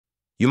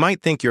You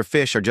might think your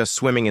fish are just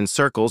swimming in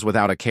circles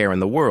without a care in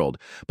the world,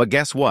 but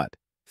guess what?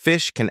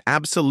 Fish can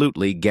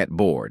absolutely get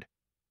bored.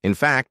 In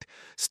fact,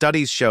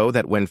 studies show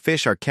that when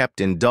fish are kept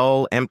in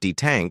dull, empty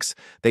tanks,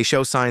 they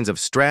show signs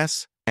of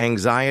stress,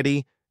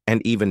 anxiety,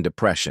 and even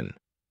depression.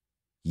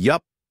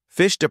 Yup,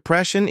 fish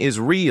depression is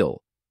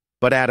real.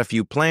 But add a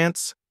few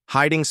plants,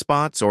 hiding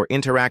spots, or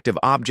interactive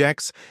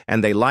objects,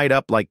 and they light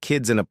up like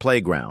kids in a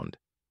playground.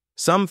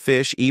 Some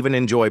fish even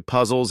enjoy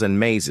puzzles and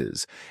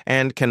mazes,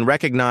 and can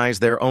recognize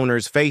their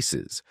owners'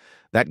 faces.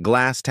 That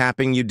glass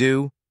tapping you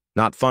do?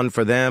 Not fun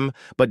for them,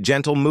 but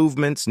gentle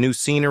movements, new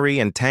scenery,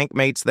 and tank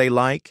mates they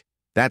like?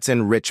 That's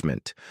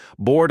enrichment.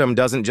 Boredom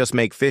doesn't just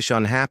make fish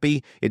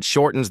unhappy, it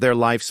shortens their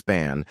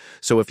lifespan.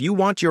 So if you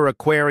want your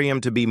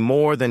aquarium to be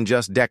more than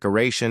just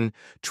decoration,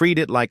 treat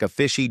it like a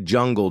fishy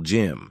jungle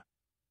gym.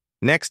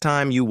 Next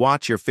time you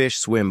watch your fish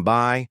swim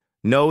by,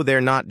 know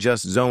they're not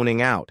just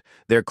zoning out,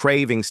 they're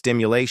craving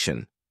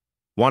stimulation.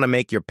 Want to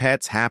make your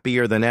pets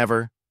happier than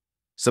ever?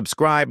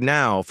 Subscribe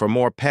now for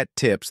more pet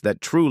tips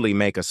that truly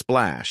make a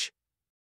splash.